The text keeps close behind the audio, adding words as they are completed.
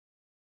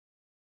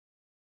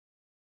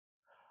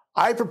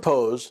I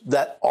propose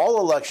that all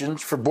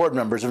elections for board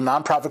members of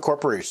nonprofit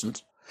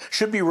corporations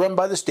should be run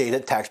by the state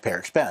at taxpayer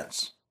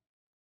expense.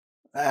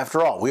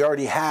 After all, we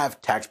already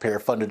have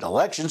taxpayer-funded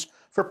elections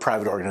for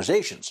private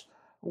organizations.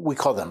 We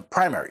call them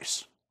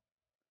primaries.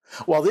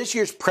 While this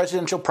year's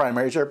presidential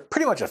primaries are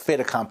pretty much a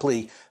fait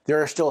accompli,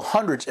 there are still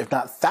hundreds, if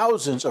not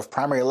thousands, of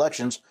primary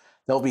elections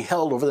that will be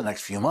held over the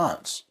next few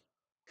months.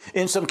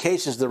 In some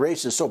cases, the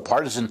race is so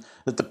partisan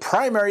that the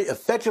primary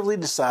effectively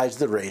decides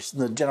the race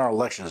and the general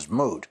election is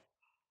moot.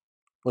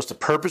 What's the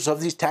purpose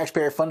of these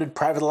taxpayer-funded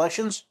private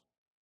elections?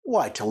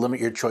 Why, to limit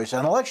your choice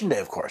on election day,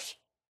 of course.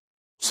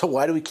 So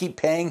why do we keep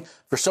paying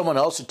for someone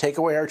else to take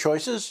away our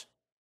choices?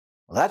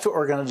 Well, that's what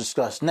we're going to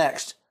discuss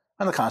next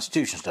on the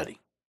Constitution Study.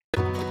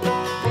 Love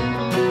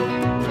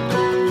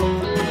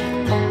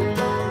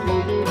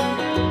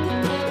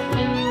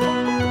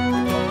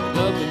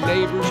the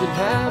neighbors and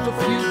have a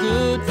few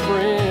good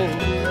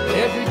friends.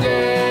 Every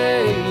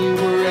day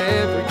we're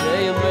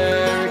everyday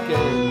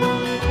Americans.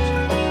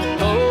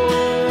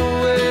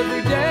 Oh,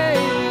 every day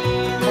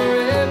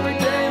we're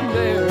everyday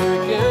Americans.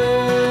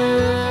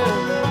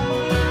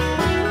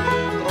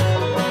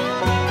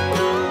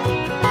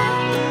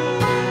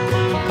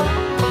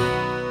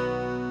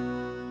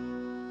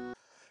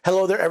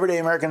 Hello there, everyday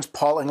Americans.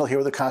 Paul Engel here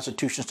with the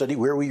Constitution Study,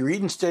 where we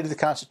read and study the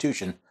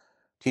Constitution,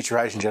 teach your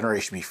rise and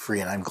generation be free.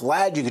 And I'm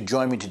glad you could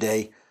join me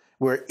today.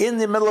 We're in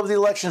the middle of the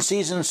election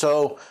season,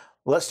 so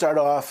let's start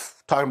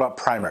off talking about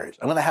primaries.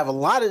 I'm going to have a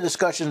lot of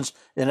discussions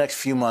in the next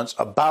few months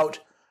about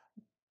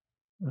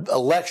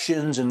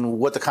elections and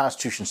what the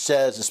Constitution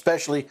says,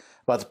 especially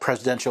about the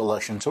presidential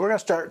election. So we're going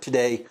to start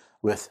today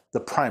with the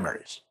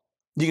primaries.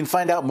 You can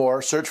find out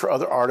more, search for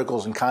other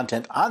articles and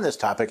content on this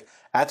topic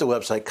at the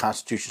website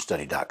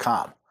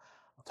constitutionstudy.com.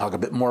 I'll talk a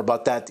bit more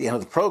about that at the end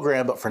of the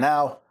program, but for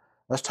now,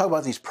 let's talk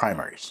about these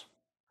primaries.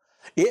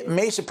 It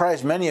may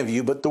surprise many of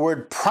you, but the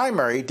word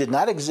primary did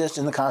not exist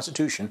in the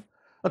Constitution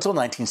until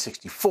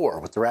 1964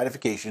 with the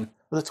ratification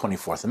of the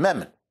 24th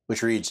Amendment,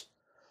 which reads,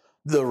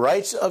 "The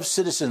rights of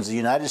citizens of the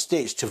United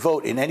States to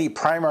vote in any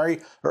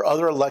primary or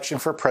other election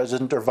for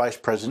president or vice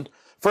president,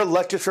 for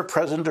electors for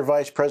president or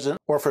vice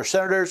president, or for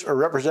senators or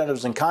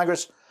representatives in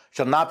Congress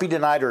shall not be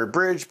denied or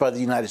abridged by the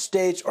United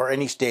States or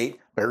any state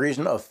by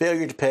reason of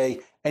failure to pay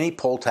any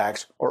poll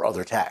tax or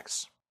other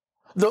tax."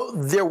 Though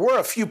there were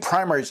a few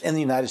primaries in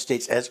the United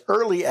States as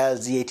early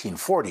as the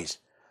 1840s,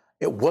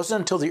 it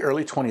wasn't until the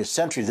early 20th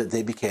century that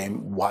they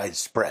became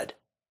widespread.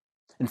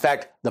 In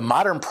fact, the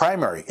modern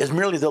primary is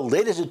merely the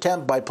latest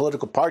attempt by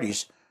political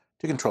parties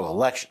to control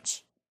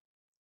elections.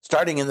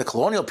 Starting in the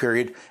colonial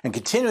period and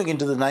continuing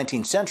into the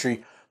 19th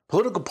century,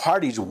 political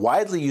parties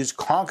widely used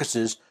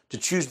caucuses to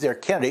choose their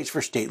candidates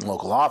for state and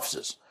local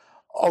offices.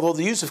 Although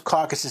the use of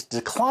caucuses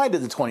declined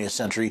in the 20th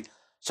century,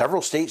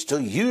 several states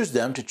still use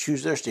them to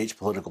choose their state's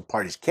political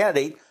party's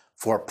candidate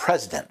for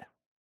president.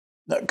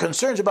 Now,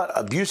 concerns about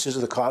abuses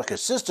of the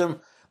caucus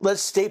system led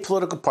state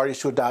political parties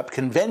to adopt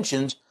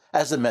conventions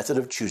as the method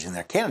of choosing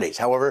their candidates.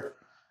 However,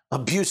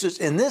 abuses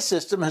in this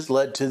system has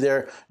led to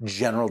their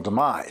general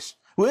demise,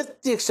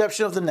 with the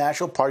exception of the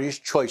national party's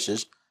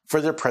choices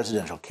for their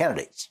presidential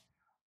candidates.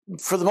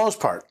 For the most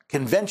part,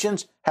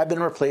 conventions have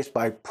been replaced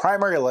by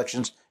primary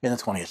elections in the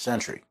 20th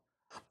century.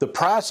 The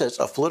process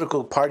of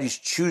political parties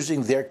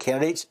choosing their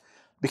candidates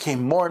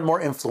became more and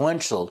more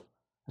influential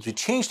as we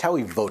changed how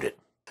we voted.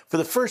 For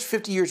the first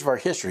 50 years of our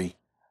history,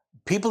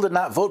 people did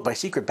not vote by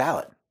secret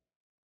ballot.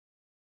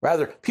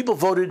 Rather, people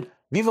voted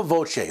viva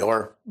voce,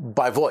 or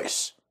by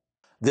voice.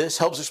 This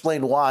helps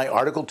explain why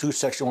Article 2,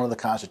 Section 1 of the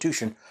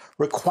Constitution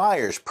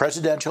requires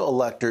presidential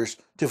electors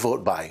to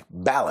vote by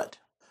ballot.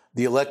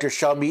 The electors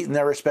shall meet in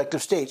their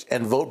respective states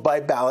and vote by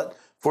ballot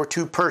for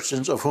two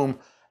persons, of whom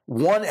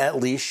one at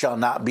least shall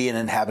not be an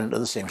inhabitant of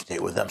the same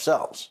state with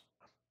themselves.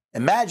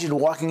 Imagine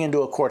walking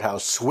into a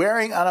courthouse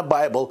swearing on a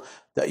Bible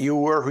that you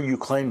were who you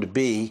claimed to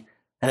be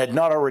and had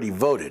not already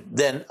voted,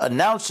 then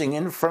announcing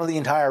in front of the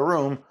entire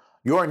room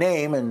your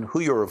name and who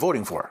you were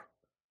voting for.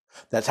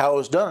 That's how it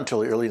was done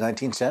until the early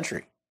 19th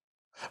century.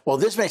 While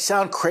this may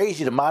sound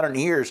crazy to modern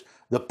ears,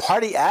 the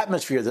party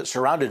atmosphere that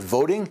surrounded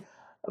voting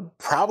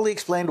probably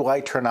explained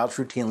why turnouts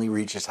routinely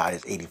reached as high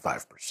as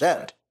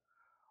 85%.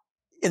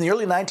 In the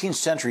early 19th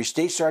century,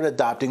 states started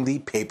adopting the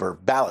paper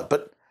ballot,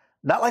 but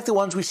not like the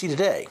ones we see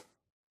today.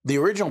 The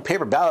original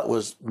paper ballot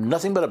was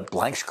nothing but a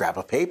blank scrap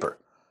of paper,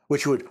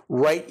 which you would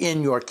write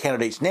in your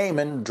candidate's name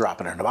and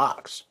drop it in a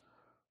box.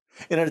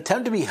 In an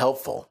attempt to be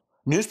helpful,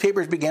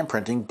 newspapers began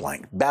printing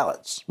blank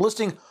ballots,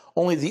 listing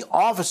only the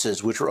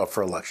offices which were up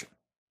for election.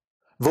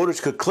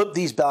 Voters could clip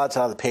these ballots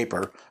out of the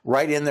paper,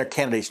 write in their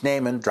candidate's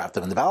name, and drop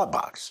them in the ballot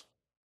box.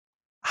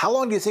 How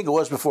long do you think it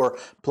was before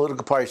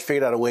political parties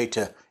figured out a way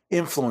to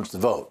influence the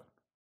vote?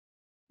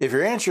 If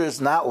your answer is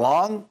not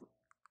long,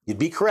 you'd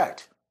be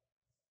correct.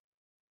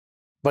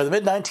 By the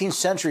mid-19th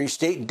century,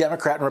 state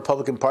Democrat and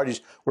Republican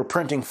parties were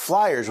printing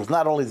flyers with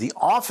not only the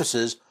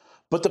offices,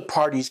 but the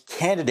party's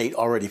candidate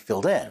already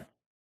filled in.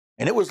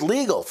 And it was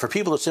legal for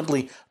people to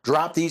simply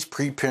drop these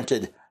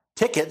pre-printed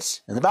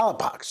tickets in the ballot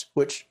box,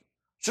 which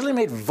certainly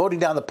made voting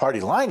down the party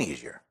line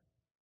easier.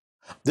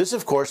 This,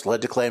 of course,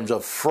 led to claims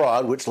of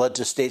fraud, which led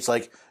to states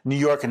like New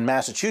York and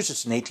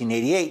Massachusetts in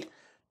 1888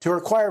 to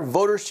require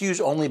voters to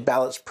use only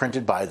ballots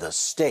printed by the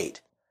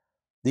state.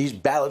 These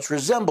ballots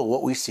resemble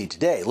what we see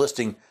today,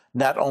 listing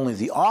not only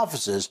the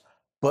offices,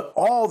 but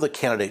all the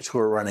candidates who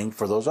are running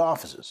for those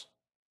offices.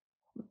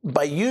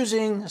 By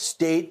using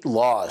state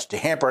laws to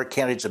hamper a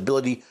candidate's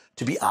ability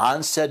to be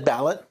on said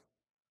ballot,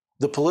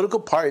 the political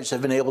parties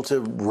have been able to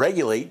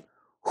regulate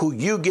who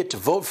you get to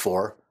vote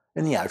for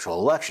in the actual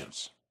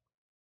elections.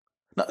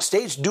 Now,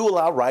 states do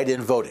allow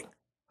write-in voting,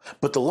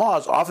 but the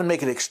laws often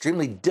make it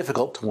extremely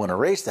difficult to win a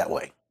race that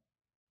way.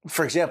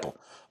 For example,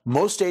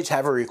 most states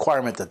have a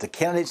requirement that the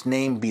candidate's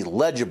name be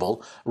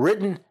legible,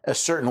 written a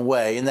certain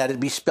way, and that it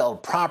be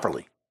spelled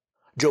properly.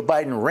 Joe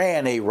Biden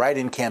ran a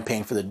write-in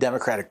campaign for the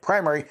Democratic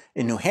primary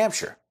in New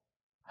Hampshire.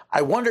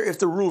 I wonder if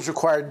the rules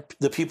required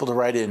the people to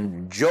write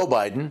in Joe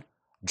Biden,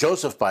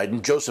 Joseph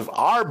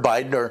R.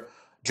 Biden, or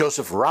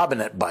Joseph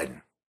Robinette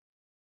Biden.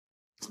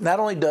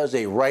 Not only does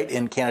a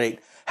write-in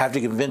candidate have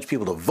to convince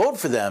people to vote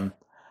for them,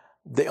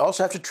 they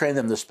also have to train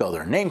them to spell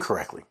their name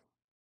correctly.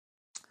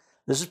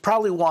 This is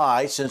probably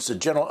why, since the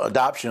general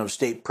adoption of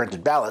state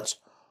printed ballots,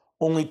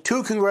 only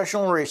 2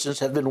 congressional races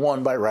have been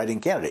won by write-in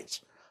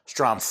candidates: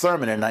 Strom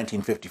Thurmond in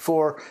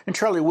 1954 and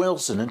Charlie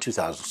Wilson in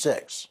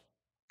 2006.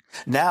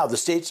 Now, the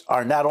states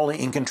are not only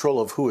in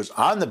control of who is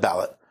on the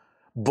ballot,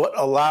 but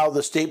allow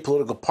the state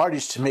political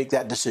parties to make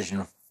that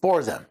decision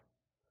for them.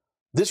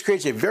 This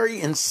creates a very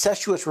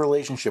incestuous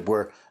relationship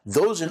where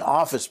those in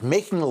office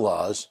making the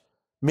laws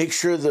make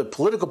sure the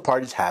political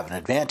parties have an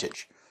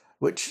advantage,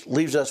 which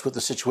leaves us with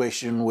a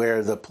situation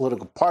where the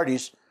political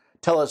parties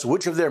tell us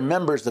which of their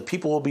members the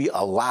people will be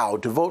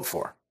allowed to vote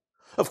for.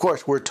 Of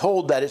course, we're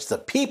told that it's the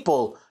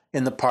people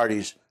in the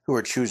parties who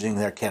are choosing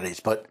their candidates,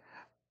 but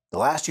the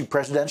last 2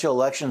 presidential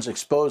elections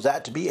exposed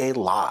that to be a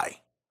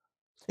lie.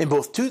 In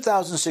both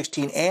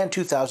 2016 and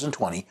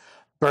 2020,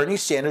 Bernie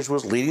Sanders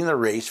was leading the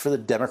race for the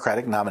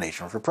Democratic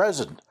nomination for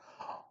president,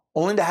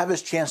 only to have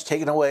his chance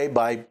taken away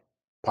by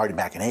party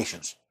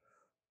machinations.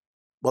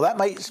 Well, that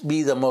might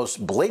be the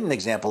most blatant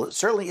example. It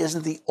certainly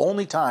isn't the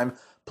only time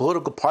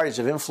political parties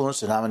have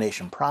influenced the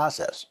nomination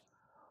process.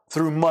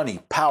 Through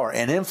money, power,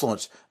 and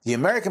influence, the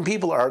American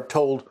people are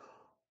told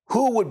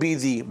who would be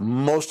the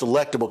most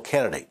electable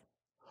candidate,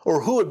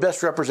 or who would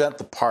best represent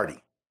the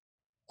party,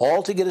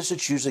 all to get us to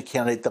choose the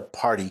candidate the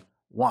party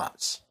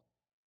wants.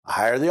 The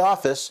higher the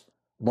office,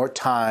 the more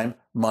time,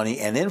 money,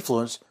 and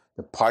influence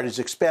the parties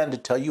expend to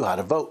tell you how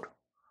to vote.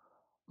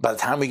 By the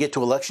time we get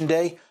to Election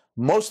Day,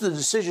 most of the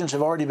decisions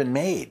have already been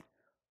made,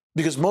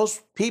 because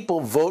most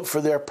people vote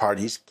for their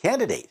party's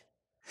candidate.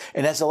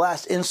 And as a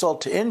last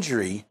insult to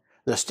injury,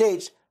 the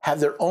states have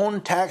their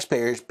own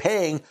taxpayers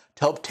paying to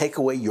help take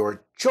away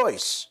your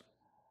choice.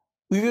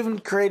 We've even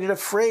created a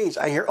phrase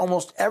I hear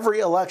almost every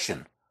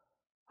election.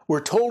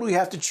 We're told we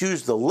have to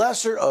choose the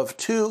lesser of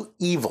 2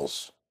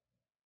 evils.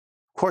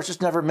 Of course,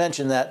 it's never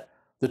mentioned that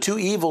the 2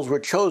 evils were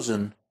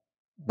chosen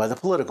by the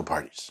political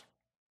parties.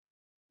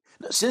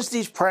 Now, since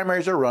these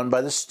primaries are run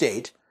by the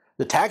state,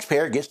 the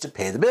taxpayer gets to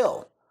pay the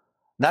bill.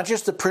 Not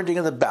just the printing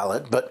of the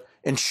ballot, but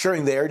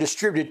ensuring they are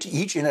distributed to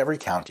each and every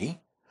county.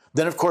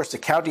 Then, of course, the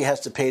county has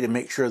to pay to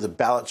make sure the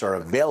ballots are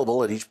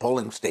available at each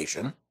polling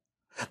station.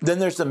 Then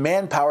there's the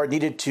manpower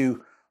needed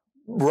to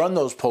run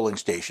those polling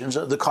stations,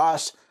 the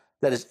cost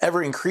that is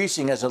ever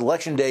increasing as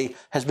Election Day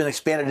has been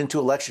expanded into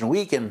Election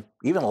Week and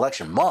even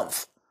Election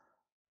Month.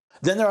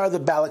 Then there are the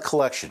ballot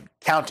collection,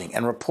 counting,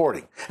 and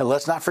reporting. And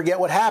let's not forget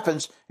what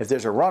happens if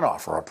there's a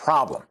runoff or a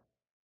problem.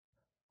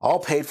 All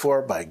paid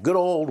for by good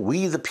old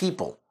we the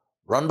people,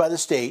 run by the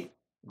state,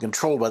 and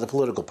controlled by the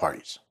political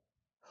parties.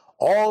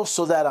 All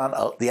so that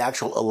on the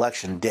actual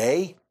election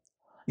day,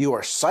 you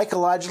are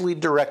psychologically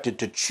directed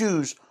to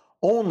choose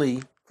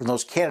only from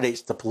those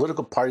candidates the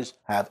political parties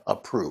have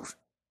approved.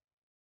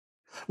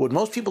 What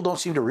most people don't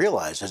seem to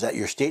realize is that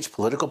your state's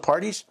political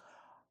parties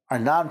are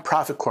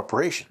nonprofit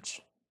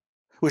corporations,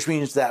 which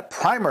means that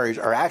primaries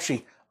are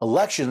actually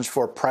elections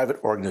for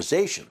private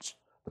organizations,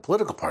 the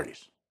political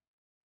parties.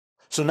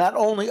 So not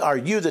only are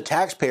you, the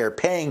taxpayer,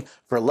 paying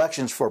for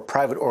elections for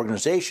private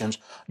organizations,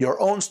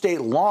 your own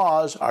state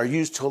laws are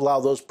used to allow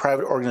those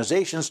private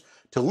organizations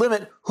to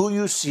limit who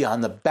you see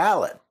on the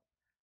ballot.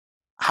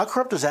 How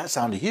corrupt does that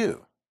sound to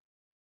you?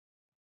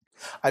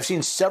 I've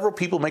seen several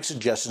people make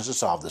suggestions to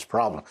solve this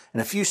problem, and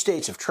a few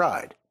states have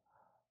tried.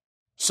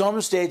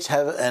 Some states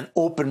have an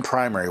open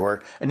primary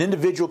where an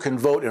individual can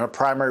vote in a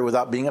primary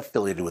without being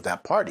affiliated with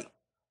that party.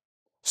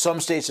 Some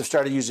states have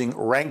started using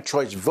ranked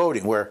choice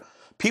voting where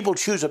people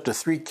choose up to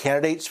 3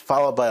 candidates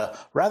followed by a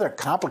rather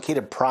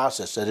complicated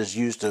process that is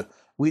used to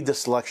weed the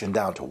selection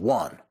down to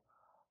 1.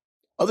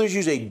 Others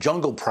use a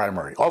jungle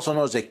primary, also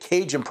known as a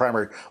Cajun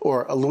primary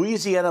or a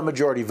Louisiana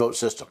majority vote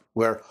system,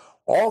 where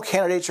all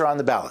candidates are on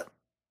the ballot.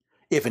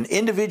 If an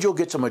individual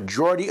gets a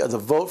majority of the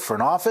vote for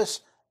an office,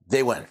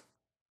 they win.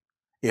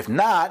 If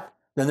not,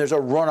 then there's a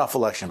runoff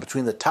election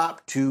between the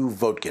top 2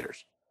 vote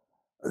getters.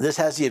 This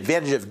has the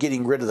advantage of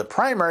getting rid of the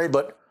primary,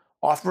 but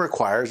often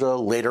requires a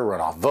later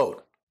runoff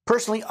vote.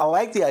 Personally, I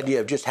like the idea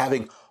of just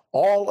having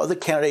all of the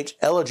candidates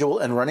eligible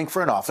and running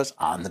for an office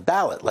on the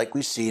ballot, like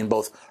we see in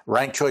both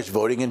ranked choice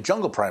voting and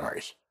jungle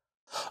primaries.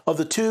 Of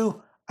the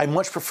two, I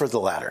much prefer the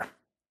latter.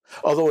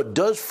 Although it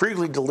does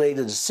frequently delay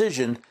the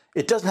decision,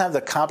 it doesn't have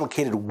the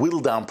complicated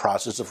whittle-down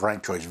process of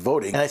ranked choice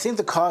voting, and I think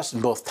the costs in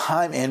both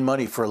time and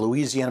money for a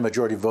Louisiana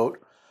majority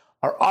vote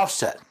are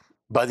offset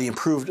by the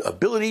improved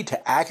ability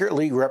to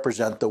accurately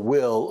represent the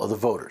will of the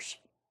voters.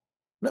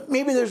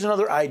 Maybe there's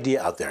another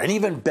idea out there, an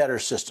even better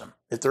system.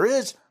 If there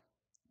is,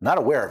 I'm not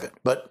aware of it,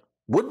 but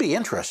would be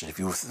interested if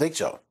you think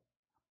so.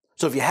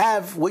 So if you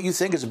have what you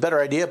think is a better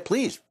idea,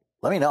 please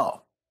let me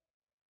know.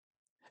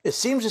 It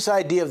seems this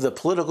idea of the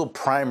political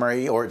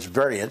primary or its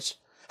variants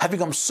have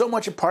become so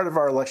much a part of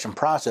our election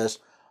process,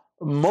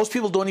 most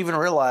people don't even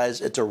realize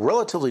it's a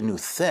relatively new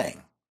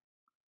thing.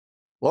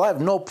 While I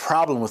have no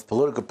problem with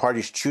political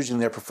parties choosing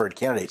their preferred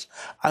candidates,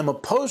 I'm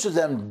opposed to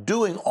them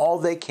doing all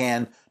they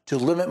can to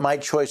limit my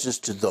choices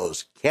to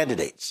those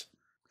candidates.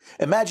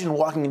 Imagine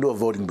walking into a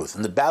voting booth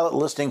and the ballot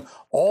listing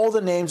all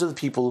the names of the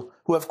people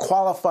who have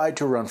qualified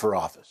to run for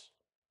office.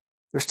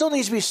 There still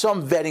needs to be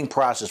some vetting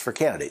process for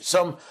candidates,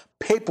 some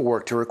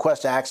paperwork to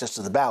request access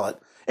to the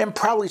ballot, and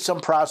probably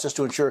some process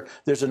to ensure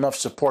there's enough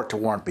support to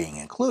warrant being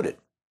included.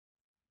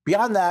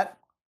 Beyond that,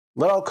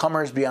 let all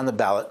comers be on the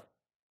ballot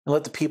and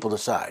let the people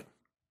decide.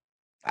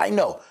 I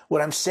know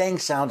what I'm saying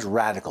sounds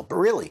radical, but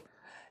really,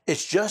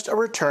 it's just a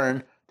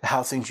return to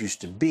how things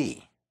used to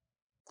be.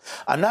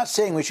 I'm not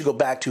saying we should go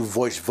back to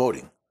voice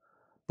voting,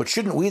 but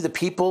shouldn't we, the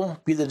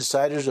people, be the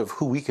deciders of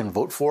who we can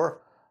vote for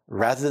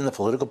rather than the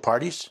political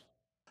parties?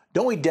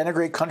 Don't we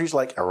denigrate countries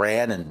like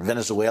Iran and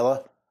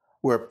Venezuela,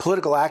 where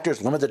political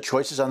actors limit the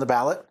choices on the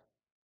ballot?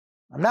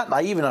 I'm not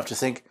naive enough to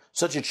think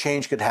such a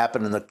change could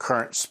happen in the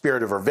current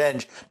spirit of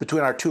revenge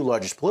between our two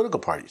largest political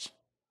parties.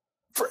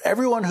 For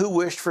everyone who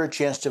wished for a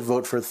chance to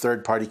vote for a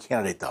third-party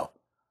candidate, though,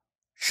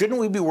 shouldn't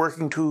we be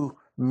working to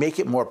make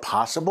it more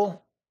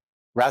possible,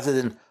 rather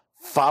than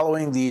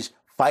following these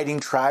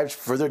fighting tribes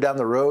further down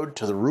the road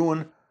to the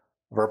ruin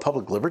of our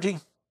public liberty?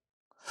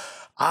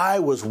 I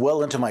was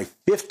well into my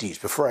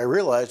 50s before I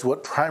realized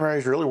what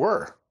primaries really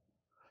were.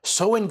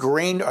 So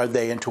ingrained are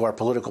they into our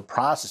political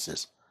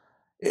processes.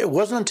 It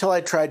wasn't until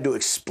I tried to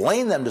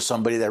explain them to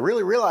somebody that I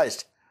really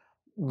realized,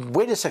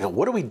 wait a second,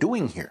 what are we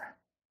doing here?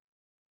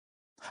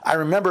 I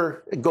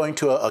remember going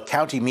to a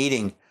county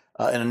meeting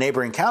in a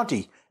neighboring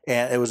county,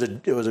 and it was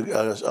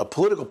a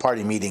political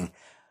party meeting,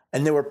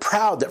 and they were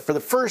proud that for the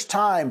first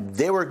time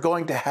they were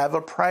going to have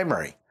a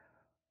primary.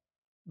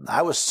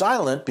 I was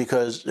silent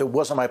because it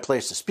wasn't my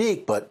place to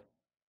speak, but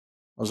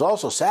I was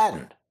also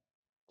saddened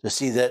to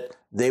see that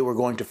they were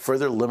going to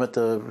further limit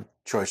the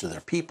choice of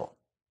their people.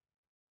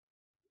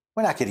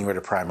 We're not getting rid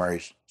of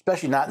primaries,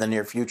 especially not in the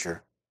near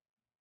future.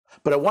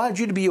 But I wanted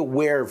you to be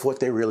aware of what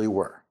they really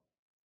were.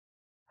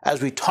 As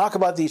we talk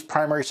about these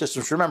primary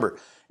systems, remember,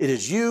 it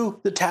is you,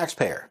 the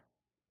taxpayer,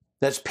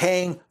 that's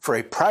paying for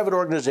a private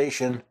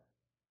organization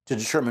to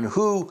determine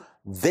who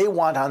they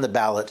want on the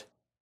ballot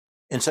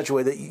in such a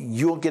way that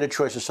you won't get a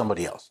choice of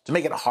somebody else, to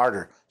make it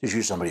harder to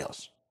choose somebody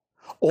else.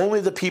 Only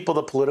the people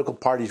the political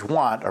parties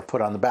want are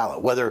put on the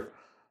ballot, whether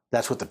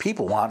that's what the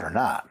people want or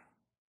not.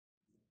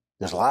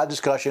 There's a lot of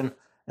discussion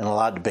and a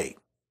lot of debate.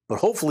 But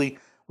hopefully,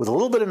 with a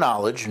little bit of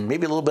knowledge and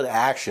maybe a little bit of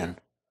action,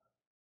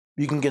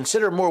 you can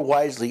consider more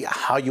wisely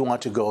how you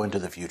want to go into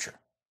the future.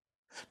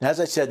 Now, as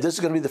I said, this is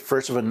going to be the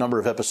first of a number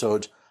of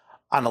episodes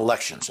on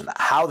elections and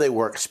how they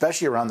work,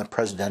 especially around the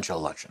presidential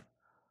election.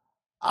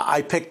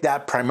 I picked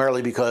that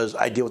primarily because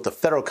I deal with the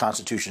federal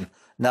Constitution,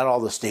 not all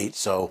the states,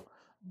 so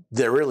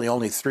there are really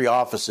only 3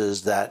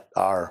 offices that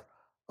are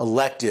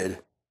elected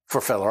for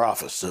federal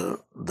office,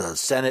 the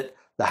Senate,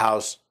 the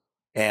House,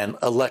 and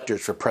electors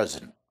for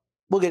president.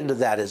 We'll get into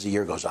that as the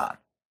year goes on.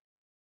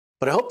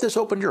 But I hope this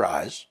opened your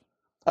eyes.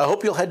 I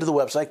hope you'll head to the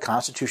website,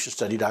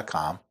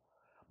 constitutionstudy.com,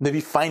 maybe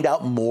find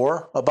out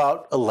more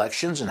about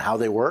elections and how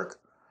they work,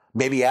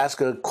 maybe ask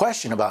a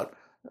question about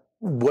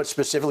what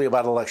specifically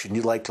about election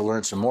you'd like to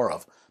learn some more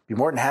of. Be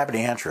more than happy to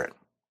answer it.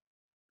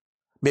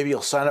 Maybe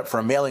you'll sign up for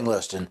a mailing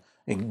list and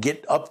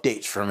get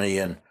updates from me,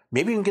 and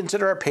maybe even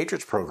consider our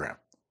Patriots program.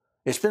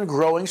 It's been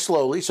growing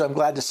slowly, so I'm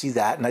glad to see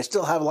that, and I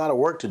still have a lot of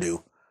work to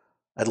do.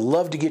 I'd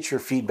love to get your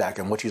feedback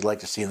on what you'd like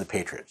to see in the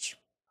Patriots.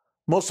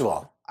 Most of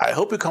all, I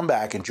hope you come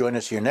back and join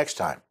us here next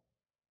time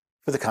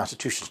for the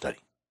Constitution Study.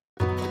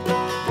 Love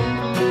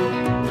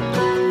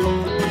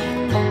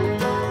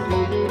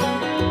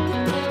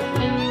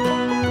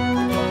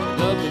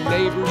your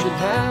neighbors and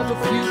have a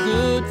few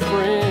good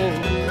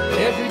friends.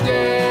 Every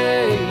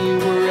day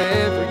we're